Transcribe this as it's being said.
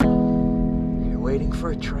waiting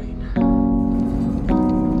for a train.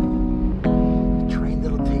 A train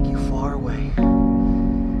that'll take you far away.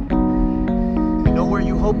 You know where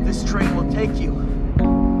you hope this train will take you.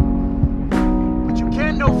 But you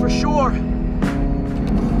can't know for sure.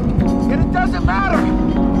 And it doesn't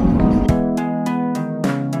matter.